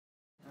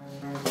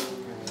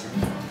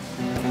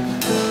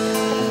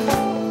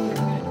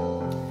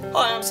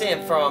I'm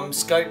Sam from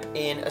Scope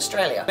in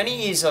Australia. Many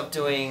years of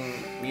doing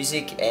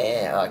music,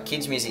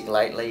 kids music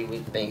lately,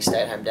 with being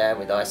stay-at-home dad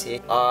with Ice here.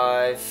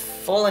 I've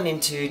fallen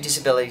into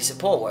disability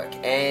support work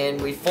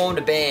and we formed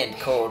a band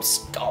called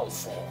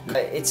CROWDFUNDIng.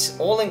 It's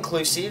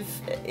all-inclusive.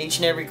 Each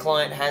and every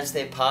client has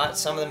their part.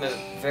 Some of them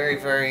are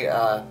very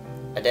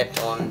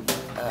adept on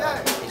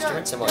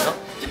instruments and whatnot.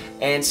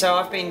 And so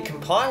I've been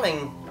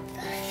compiling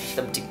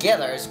them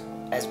together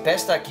as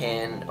best I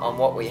can on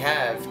what we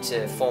have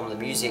to form the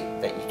music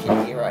that you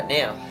can hear right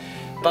now.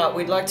 But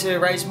we'd like to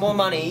raise more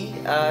money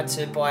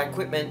to buy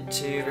equipment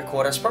to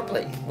record us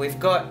properly. We've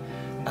got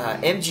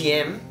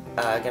MGM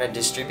going to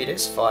distribute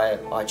us via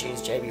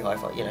iTunes, JB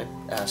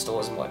Hi-Fi,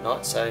 stores and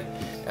whatnot. So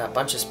a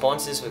bunch of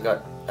sponsors. We've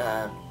got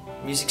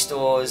music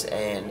stores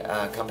and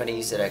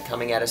companies that are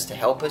coming at us to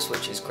help us,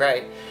 which is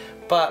great.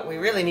 But we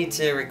really need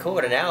to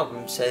record an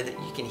album so that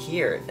you can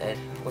hear it, and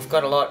we've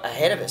got a lot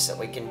ahead of us that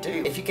we can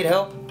do. If you could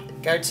help,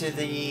 go to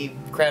the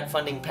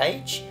crowdfunding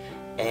page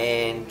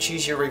and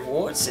choose your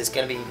rewards. There's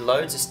going to be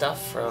loads of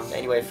stuff from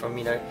anywhere from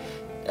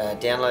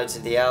downloads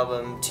of the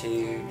album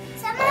to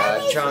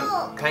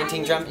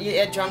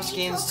drum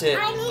skins to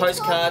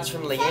postcards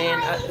from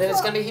Leanne. There's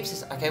going to be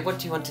heaps of. Okay, what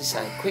do you want to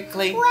say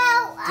quickly?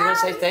 Well, do you want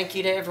to say thank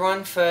you to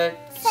everyone for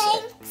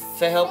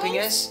helping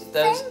us?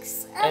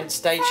 And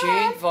stay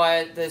tuned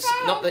via this.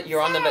 Not that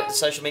you're on them, but the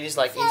social medias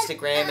like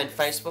Instagram and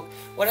Facebook.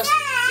 What else?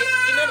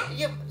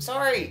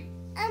 Sorry.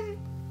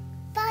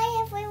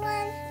 Bye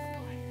everyone.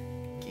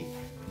 Thank you.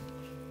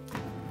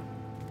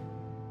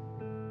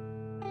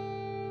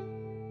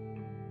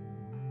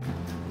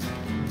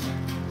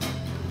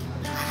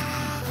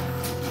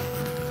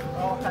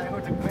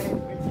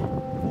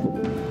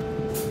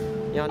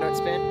 You under it,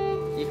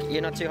 Span?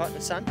 You're not too hot in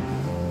the sun?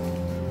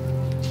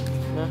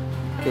 No?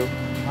 Cool.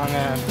 I'm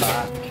going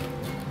back.